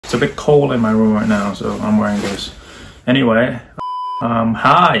It's a bit cold in my room right now, so I'm wearing this. Anyway,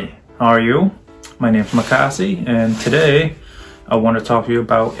 hi, how are you? My name's Makasi, and today I want to talk to you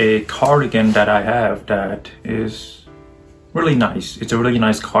about a cardigan that I have that is really nice. It's a really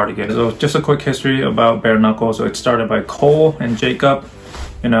nice cardigan. So just a quick history about bare knuckle. So it started by Cole and Jacob.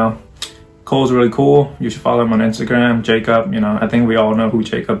 You know, Cole's really cool. You should follow him on Instagram. Jacob, you know, I think we all know who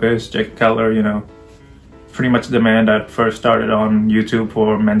Jacob is. Jacob Keller, you know, pretty much the man that first started on YouTube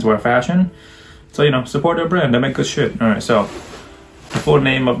for menswear fashion. So, you know, support their brand. They make good shit. All right, so the full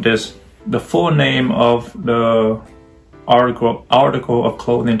name of the article of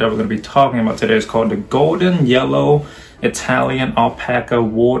clothing that we're going to be talking about today is called the Golden Yellow Italian Alpaca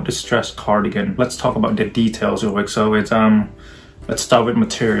Wool Distressed Cardigan. Let's talk about the details real quick. So it's let's start with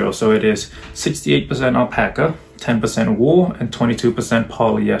material. So it is 68% alpaca, 10% wool, and 22%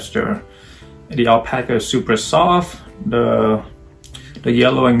 polyester. The alpaca is super soft. The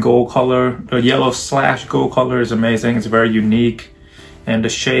yellow and gold color, the yellow / gold color is amazing. It's very unique, and the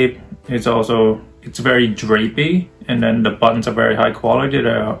shape is also, it's very drapey. And then the buttons are very high quality.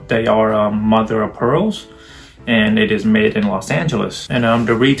 They are mother of pearls, and it is made in Los Angeles. And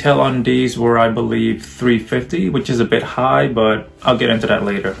the retail on these were, I believe, $350, which is a bit high, but I'll get into that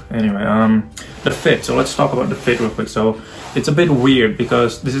later. Anyway, the fit. So let's talk about the fit real quick. So it's a bit weird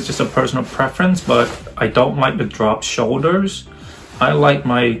because this is just a personal preference, but I don't like the drop shoulders. I like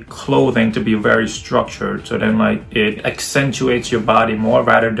my clothing to be very structured, so then like it accentuates your body more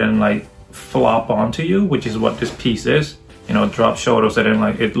rather than like flop onto you, which is what this piece is. You know, drop shoulders, and then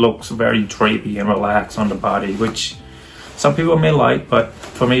like it looks very drapey and relaxed on the body, which some people may like, but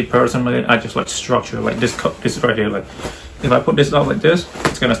for me personally, I just like structure. Like this right here, like if I put this up like this,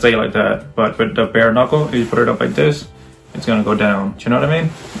 it's gonna stay like that. But with the bare knuckle, if you put it up like this, it's gonna go down. Do you know what I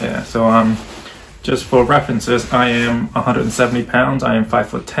mean? Yeah. So just for references, I am 170 pounds. I am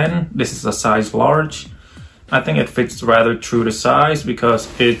 5'10". This is a size large. I think it fits rather true to size because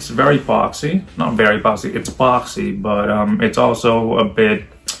it's very boxy. Not very boxy, it's boxy, but it's also a bit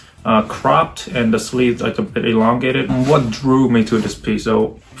cropped, and the sleeves are a bit elongated. What drew me to this piece?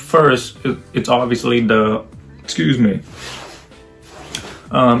 So first, it's obviously the, excuse me,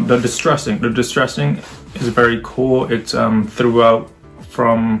 the distressing. The distressing is very cool. It's throughout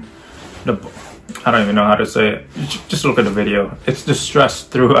from the, I don't even know how to say it. Just look at the video. It's distressed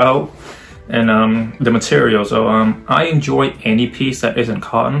throughout. And the material, so I enjoy any piece that isn't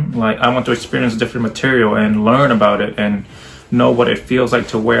cotton. Like, I want to experience different material and learn about it and know what it feels like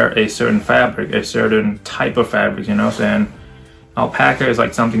to wear a certain fabric, a certain type of fabric, you know what I'm saying? Alpaca is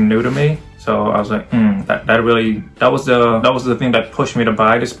like something new to me, so I was like, that was the thing that pushed me to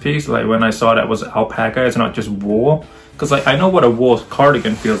buy this piece. Like when I saw that was alpaca, it's not just wool. Cause like I know what a wool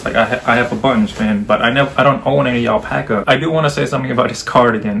cardigan feels like. I have a bunch, man, but I don't own any alpaca. I do want to say something about this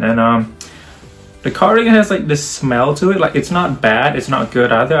cardigan, and the cardigan has like this smell to it. Like it's not bad, it's not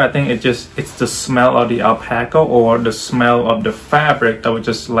good either. I think it's the smell of the alpaca or the smell of the fabric that was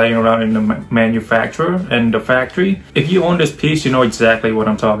just laying around in the manufacturer and the factory. If you own this piece, you know exactly what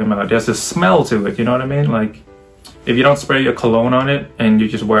I'm talking about. There's a smell to it, you know what I mean? Like if you don't spray your cologne on it and you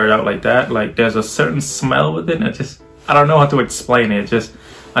just wear it out like that, like there's a certain smell with it. And I don't know how to explain it.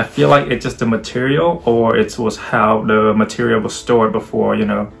 I feel like it's just the material, or it was how the material was stored before, you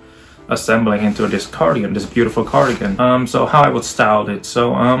know, assembling into this cardigan, this beautiful cardigan. So how I would style it.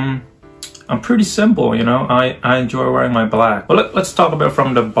 So I'm pretty simple, you know. I enjoy wearing my black. But let's talk about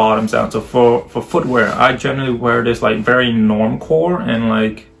from the bottoms down. So for footwear, I generally wear this like very normcore and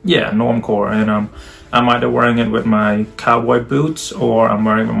like, yeah, normcore. And I'm either wearing it with my cowboy boots, or I'm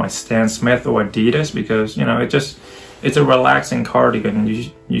wearing it with my Stan Smith or Adidas, because, you know, it's a relaxing cardigan.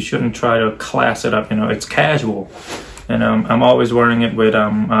 You shouldn't try to class it up, you know. It's casual. And I'm always wearing it with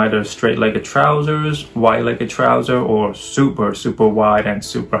either straight-legged trousers, wide-legged trouser, or super wide and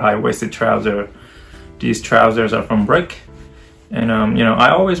super high-waisted trouser. These trousers are from Brick. And you know, I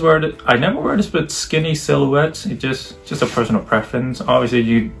always wear it. I never wear this with skinny silhouettes. It's just a personal preference. Obviously,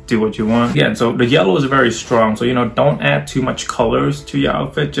 you do what you want. Yeah, so the yellow is very strong. So, you know, don't add too much colors to your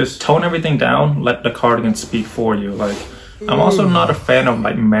outfit. Just tone everything down. Let the cardigan speak for you. Like, I'm also not a fan of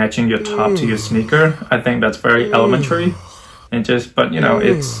like matching your top to your sneaker. I think that's very elementary, and but you know,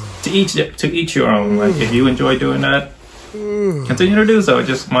 it's to each your own. Like if you enjoy doing that, continue to do so. It's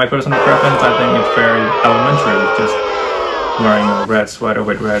just my personal preference. I think it's very elementary. Just wearing a red sweater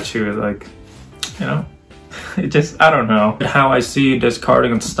with red shoes, like, you know. It just, I don't know how I see this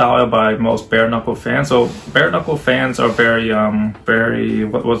cardigan style by most bare knuckle fans. So bare knuckle fans are very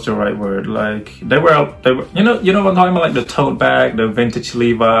what's the right word, like they were you know what I'm talking about, like the tote bag, the vintage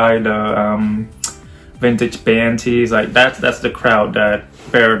Levi, the vintage band tees. Like that's the crowd that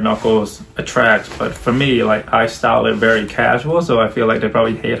bare knuckles attracts. But for me, like I style it very casual, so I feel like they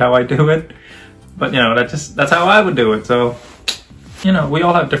probably hate how I do it. But you know, that's how I would do it. So you know, we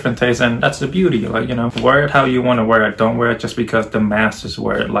all have different tastes, and that's the beauty. Like, you know, wear it how you want to wear it. Don't wear it just because the masses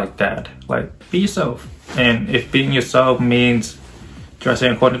wear it like that. Like, be yourself. And if being yourself means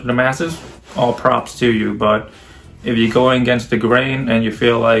dressing according to the masses, all props to you. But if you're going against the grain and you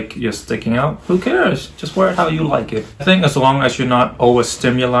feel like you're sticking out, who cares? Just wear it how you like it. I think as long as you're not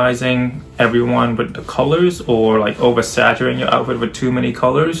overstimulating everyone with the colors or like oversaturating your outfit with too many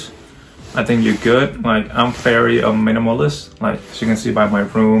colors, I think you're good. Like, I'm very minimalist. Like, as you can see by my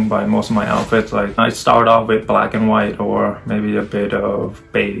room, by most of my outfits, like I start off with black and white or maybe a bit of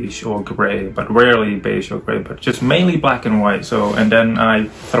beige or gray, but rarely beige or gray, but just mainly black and white. So, and then I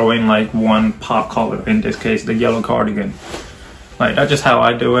throw in like one pop color, in this case, the yellow cardigan. Like, that's just how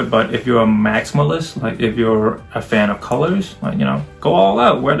I do it. But if you're a maximalist, like if you're a fan of colors, like, you know, go all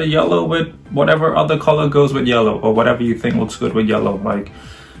out. Wear the yellow with whatever other color goes with yellow, or whatever you think looks good with yellow. Like,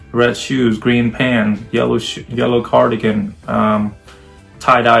 red shoes, green pants, yellow cardigan,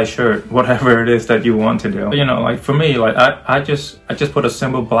 tie-dye shirt, whatever it is that you want to do. But, you know, like for me, like I just put a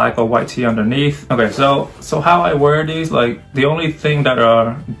simple black or white tee underneath. Okay, so how I wear these, like the only thing that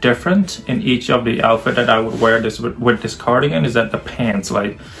are different in each of the outfit that I would wear this with this cardigan is that the pants,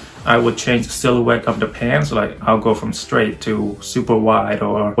 like I would change the silhouette of the pants. Like I'll go from straight to super wide,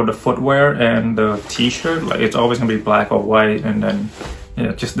 or for the footwear and the t-shirt, like it's always gonna be black or white, and then you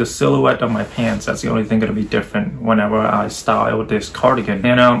know, just the silhouette of my pants, that's the only thing gonna be different whenever I style this cardigan.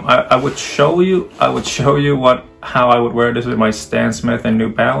 And I would show you how I would wear this with my Stan Smith and New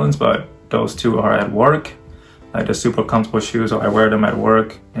Balance, but those two are at work. Like the super comfortable shoes, so I wear them at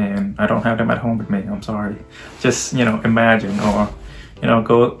work and I don't have them at home with me. I'm sorry. Just, you know, imagine, or you know,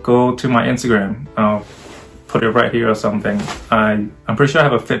 go to my Instagram. I'll put it right here or something. I'm pretty sure I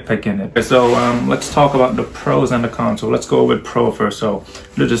have a fit pic in it. So let's talk about the pros and the cons. So let's go with pro first. So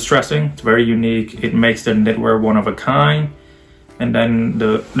the distressing, it's very unique. It makes the knitwear one of a kind. And then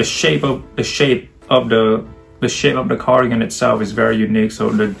the shape of the cardigan itself is very unique. So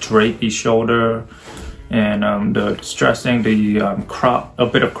the drapey shoulder and the distressing, the a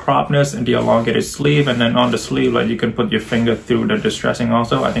bit of cropness and the elongated sleeve, and then on the sleeve, like you can put your finger through the distressing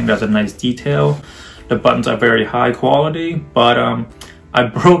also. I think that's a nice detail. The buttons are very high quality, but I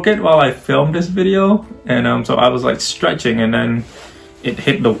broke it while I filmed this video, and so I was like stretching and then it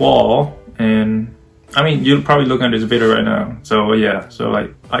hit the wall, and I mean, you're probably looking at this video right now. So yeah, so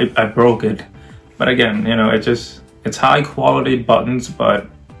like I broke it. But again, you know, it's high quality buttons, but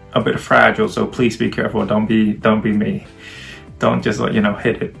a bit fragile, so please be careful. Don't be me. Don't just like, you know,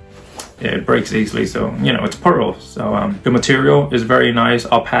 hit it. Yeah, it breaks easily, so you know, it's pearls. So the material is very nice,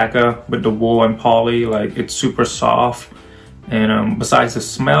 alpaca with the wool and poly. Like it's super soft, and besides the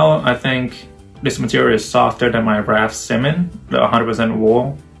smell, I think this material is softer than my Raf Simon, the 100%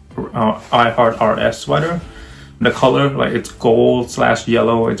 wool I Heart RS sweater. The color, like it's gold /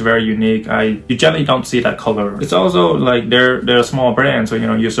 yellow, it's very unique. You generally don't see that color. It's also like they're a small brand, so you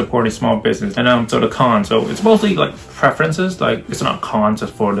know, you're supporting small business. And so the cons, so it's mostly like preferences. Like it's not cons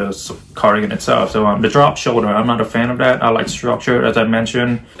just for the cardigan itself. So the drop shoulder, I'm not a fan of that. I like structure, as I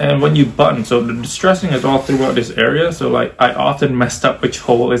mentioned. And when you button, so the distressing is all throughout this area. So like I often messed up which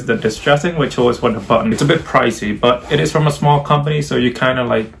hole is the distressing, which hole is for the button. It's a bit pricey, but it is from a small company, so you kind of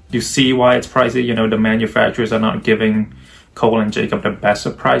like, you see why it's pricey. You know, the manufacturers are not giving Cole and Jacob the best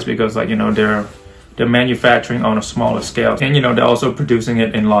of price, because like, you know, they're manufacturing on a smaller scale, and you know, they're also producing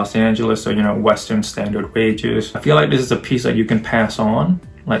it in Los Angeles, so you know, Western standard wages. I feel like this is a piece that you can pass on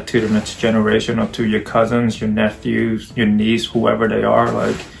like to the next generation, or to your cousins, your nephews, your niece, whoever they are.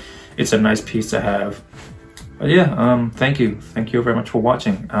 Like it's a nice piece to have. But yeah, thank you very much for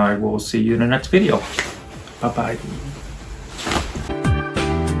watching. I will see you in the next video. Bye bye.